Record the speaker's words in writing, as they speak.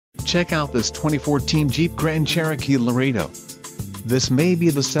Check out this 2014 Jeep Grand Cherokee Laredo. This may be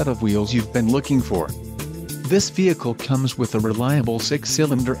the set of wheels you've been looking for. This vehicle comes with a reliable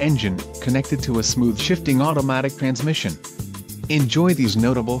 6-cylinder engine, connected to a smooth shifting automatic transmission. Enjoy these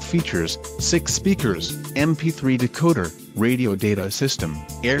notable features: 6 speakers, MP3 decoder, radio data system,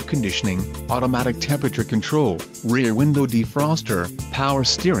 air conditioning, automatic temperature control, rear window defroster, power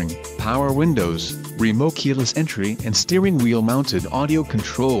steering, power windows, remote keyless entry and steering wheel mounted audio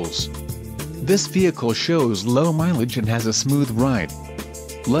controls. This vehicle shows low mileage and has a smooth ride.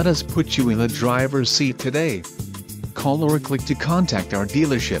 Let us put you in the driver's seat today. Call or click to contact our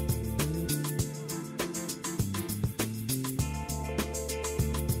dealership.